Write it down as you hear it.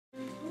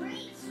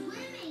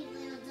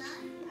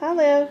Hi,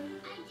 Liv.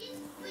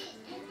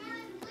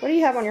 What do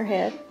you have on your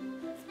head?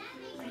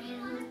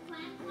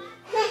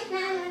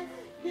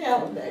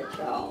 Yeah, that's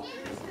all.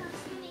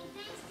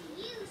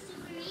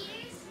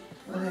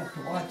 We'll have to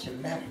watch it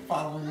about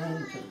falling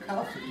into the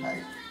coffee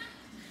table.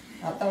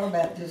 I thought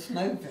about just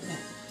moving it.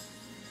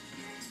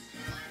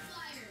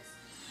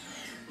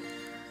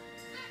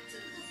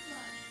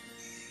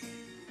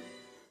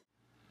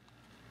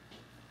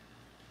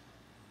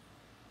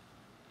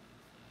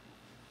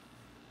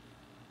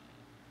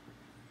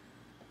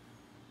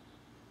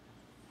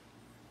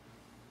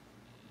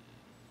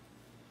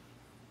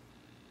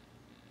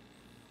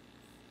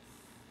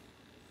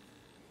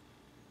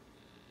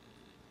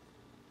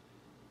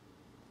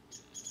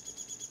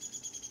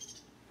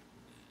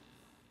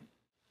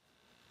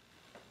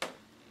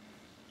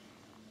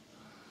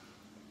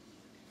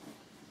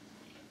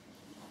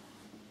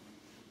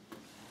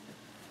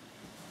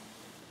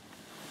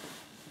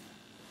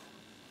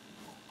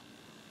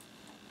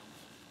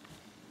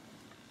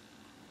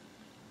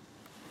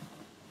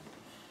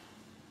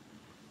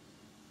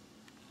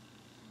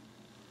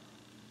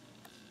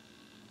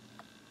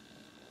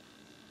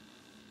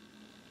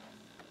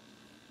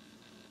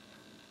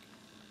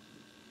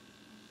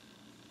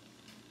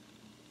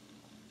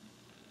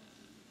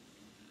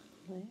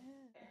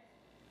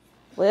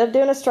 Liv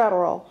doing a straddle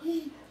roll.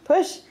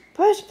 Push,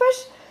 push, push.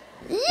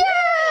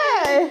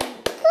 Yay!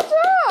 Good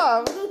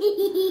job.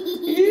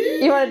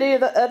 You want to do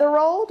the other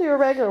roll? Do a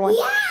regular one.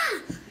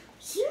 Yeah,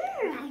 sure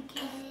I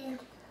can.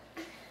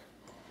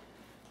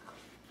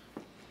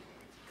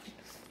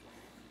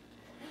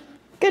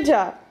 Good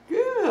job. Good.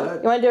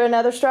 You want to do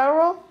another straddle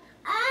roll?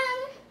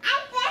 I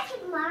bet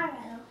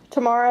tomorrow.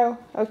 Tomorrow?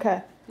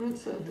 Okay.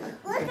 That's so good.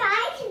 Look,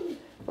 I can.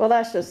 Well,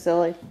 that's just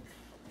silly.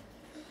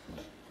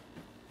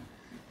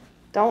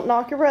 Don't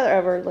knock your brother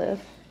over, Liv.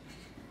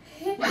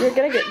 You're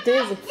going to get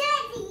dizzy.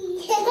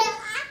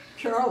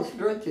 Charles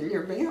drinking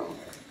your milk.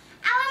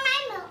 I want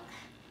my milk.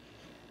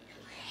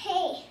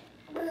 Hey.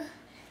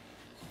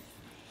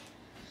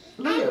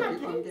 Liv, you're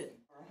going to get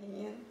a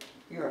hen.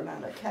 You're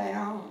not a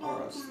cow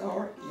or a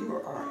stork. You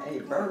are a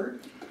bird,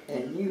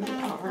 and you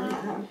are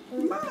my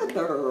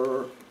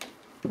mother.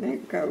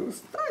 It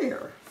goes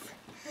there.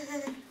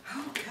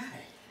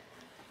 Okay.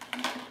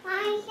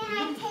 Mommy, can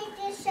I take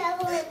this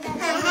shovel in the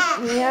back?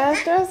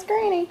 Yes, just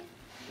Granny.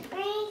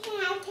 Mommy, can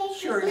I take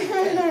Sure this? you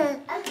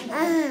can.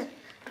 Okay.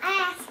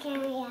 I asked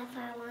Granny if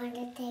I wanted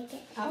to take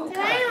it. Okay.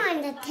 So I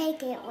wanted to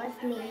take it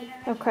with me.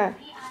 Okay.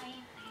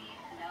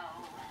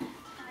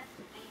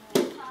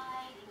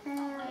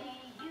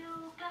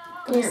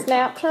 Can you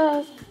snap,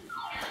 Charles?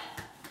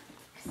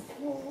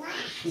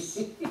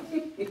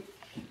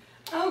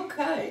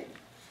 Okay.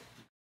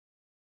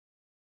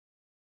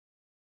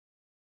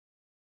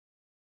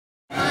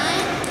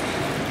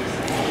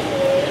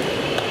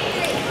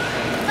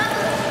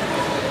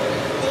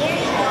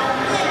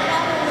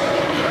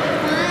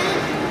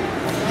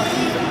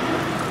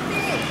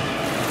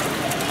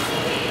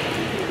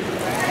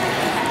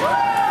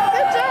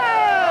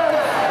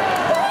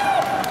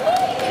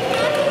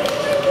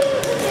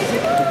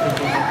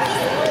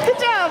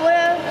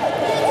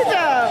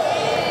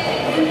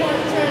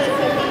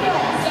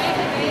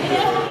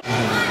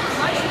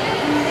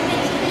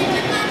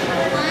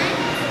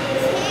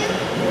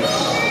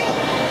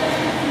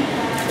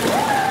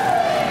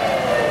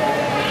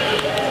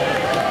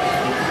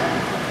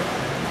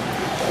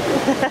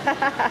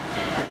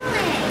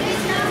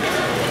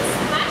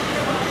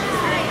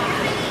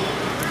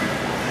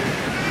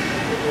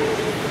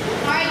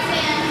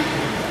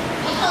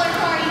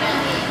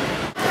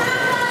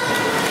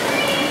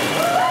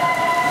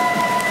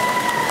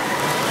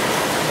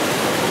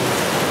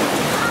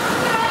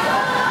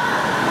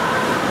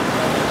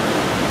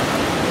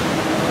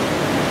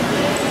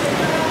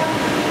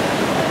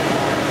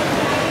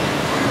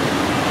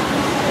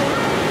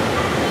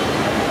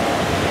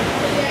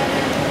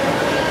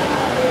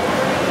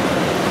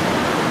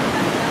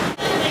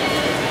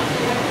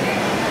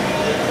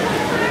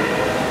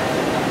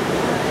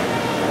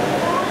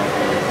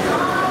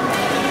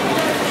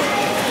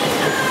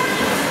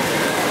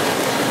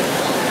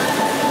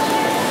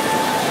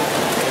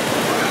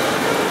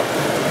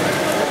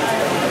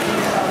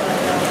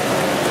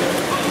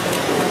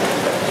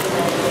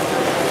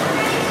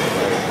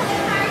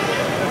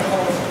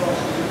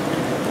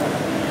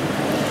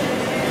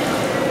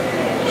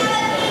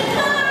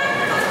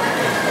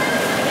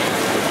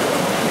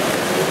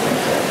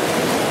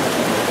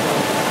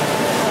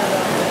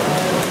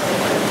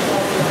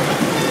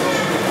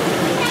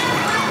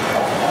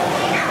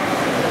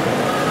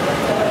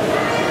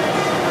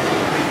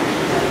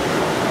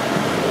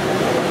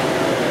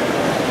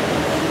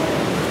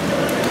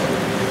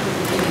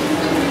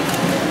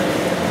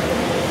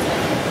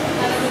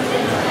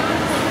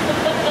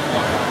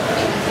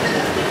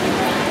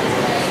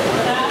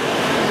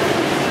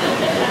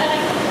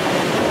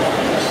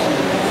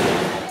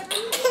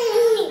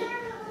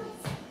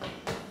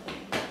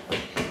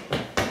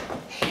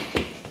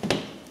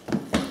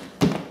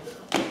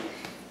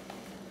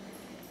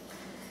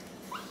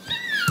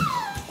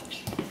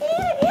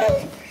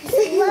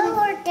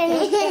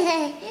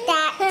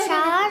 That,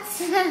 Charles.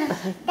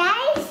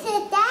 Daddy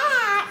said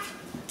that.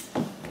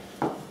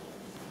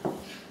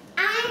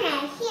 I'm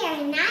right here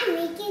and I'm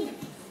making.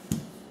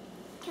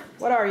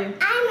 What are you?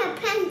 I'm a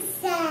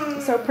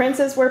princess. So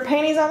princess wear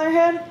panties on their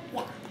head?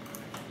 Yeah.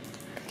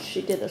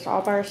 She did this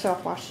all by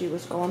herself while she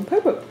was going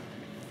poo-poo.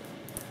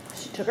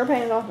 She took her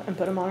panties off and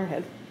put them on her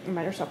head and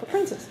made herself a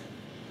princess.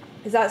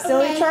 Is that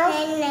silly, Charles?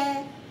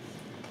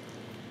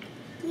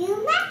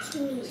 You match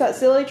me. Is that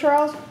silly,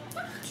 Charles?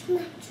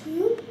 Match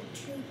you.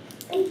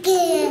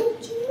 Again.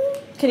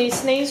 Can you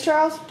sneeze,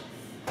 Charles?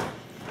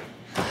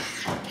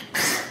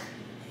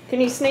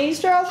 Can you sneeze,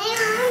 Charles? Hey,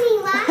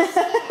 Mommy, watch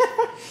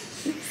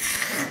it.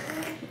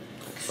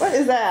 What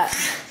is that?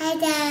 I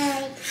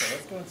died. So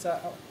let's go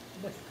inside. Oh,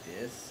 look at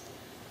this.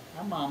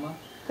 Hi, Mama.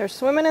 They're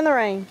swimming in the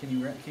rain. Can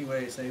you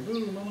wait and say,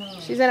 "Woo, Mama"?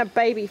 She's in a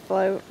baby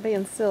float,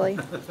 being silly.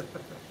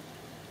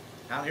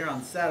 Out here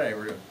on Saturday,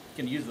 we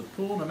can use the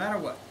pool no matter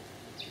what.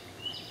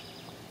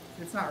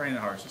 It's not raining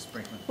hard, it's just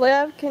sprinkling.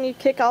 Liv, can you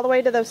kick all the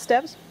way to those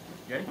steps?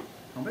 Okay,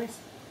 home base.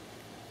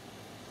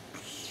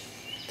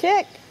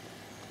 Kick.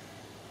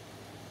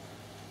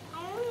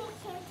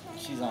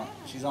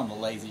 She's on the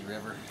lazy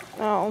river.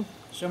 Oh,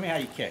 Show me how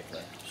you kick,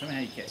 right? Show me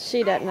how you kick.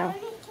 she doesn't know.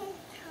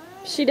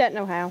 She doesn't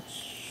know how.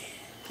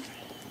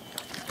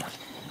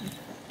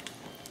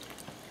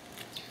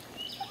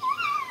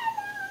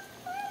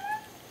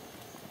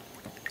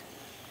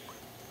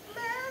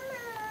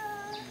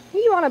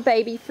 You on a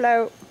baby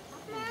float?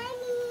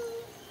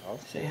 Oh,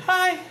 say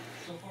hi.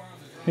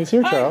 He's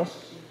here, Charles.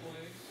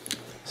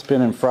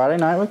 Spending Friday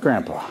night with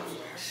Grandpa.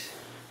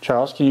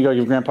 Charles, can you go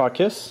give Grandpa a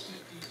kiss?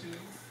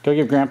 Go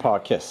give Grandpa a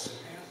kiss.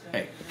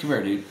 Hey, come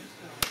here, dude.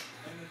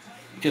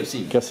 Go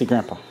see me. Go see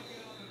Grandpa.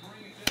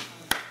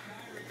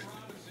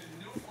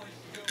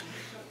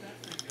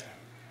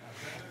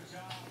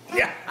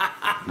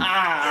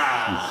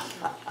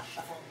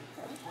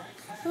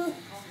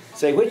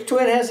 Say, which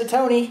twin has a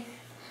Tony?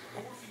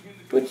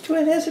 Which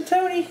twin has a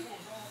Tony?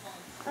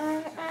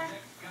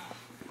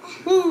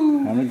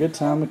 Having a good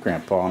time with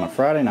Grandpa on a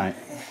Friday night.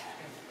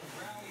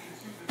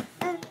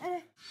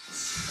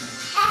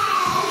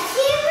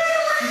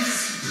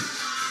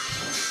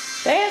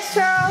 Dance,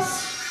 Charles.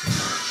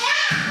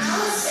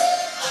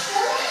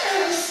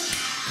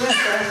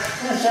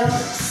 That's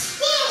right.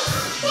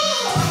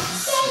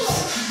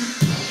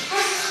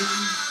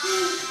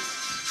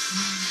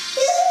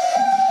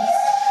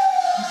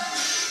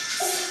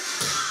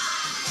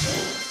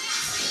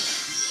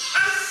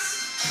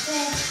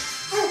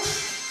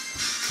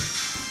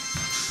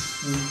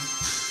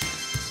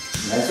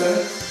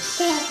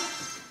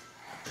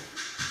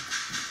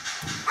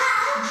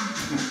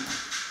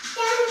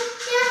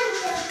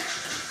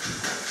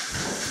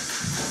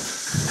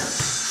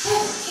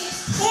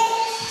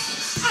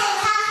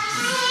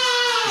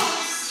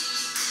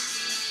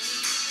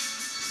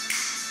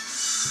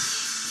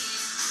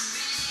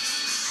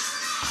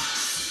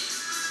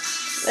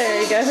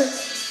 There you go.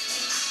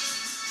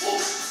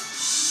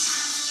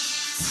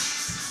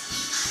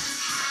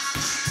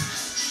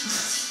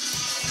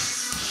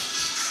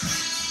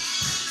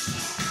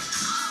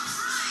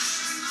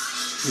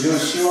 You doing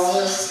shoe all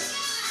this?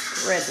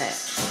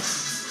 Redneck.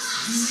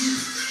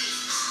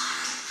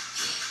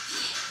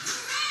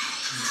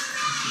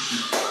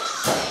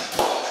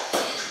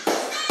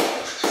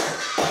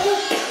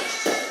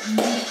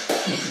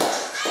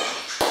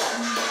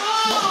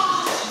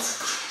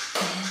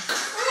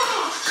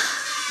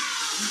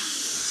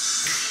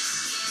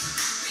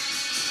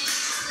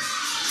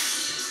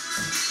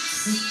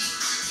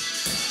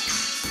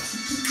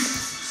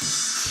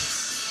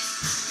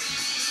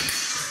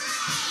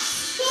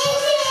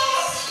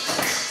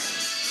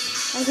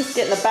 I'm just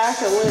getting the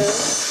back of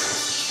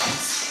Liz.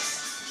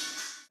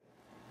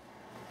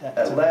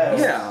 At last,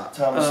 Yeah,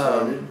 Thomas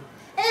started.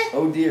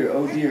 Oh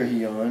dear,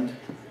 he yawned.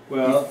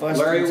 Well, He fussed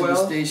Larry into the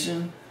will.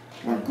 station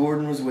where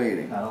Gordon was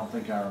waiting. I don't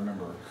think I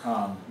remember.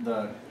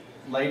 The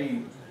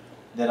lady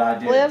that I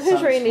did Liv, who's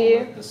Sunday reading to school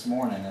you? with this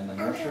morning in the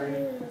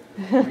nursery,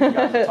 we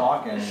got to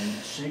talking,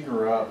 and she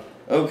grew up.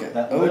 Okay.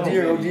 That Oh little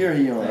dear,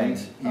 bitty he yawned. thing,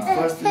 He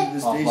fussed into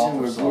the off station where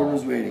Balthasar. Gordon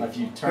was waiting. If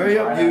you turn Hurry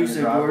right up, out you, your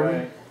said driveway,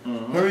 Gordon.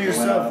 Hurry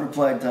yourself,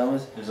 replied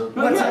Thomas. there's a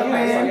What's up,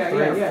 man? like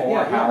 3 or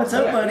 4 houses. What's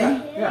up,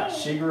 buddy? Yeah,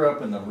 she grew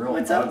up in the real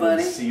What's up, ugly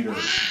buddy? cedar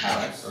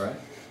house, right?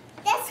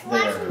 That's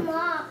one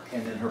walk.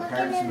 And then her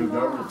parents moved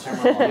over to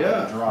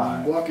Timberline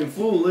Drive. Walking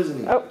fool, isn't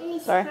he? Oh,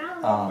 sorry.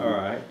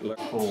 Alright.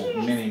 Full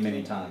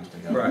many times to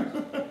go. Right.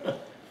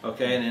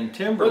 Okay, and then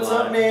Timberline. What's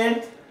up,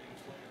 man?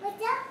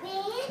 What's up,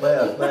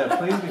 man? Lev,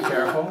 please be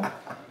careful.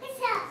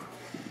 What's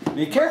up?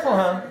 Be careful,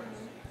 huh?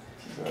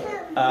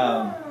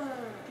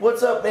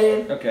 What's up,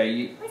 man? Okay,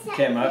 you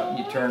came up,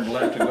 you turned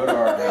left to go to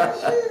our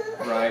house.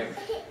 Right.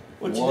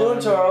 What you doing,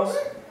 Charles?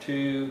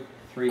 2,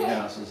 3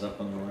 houses up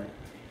on the right.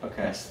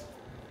 Okay.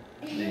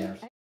 There.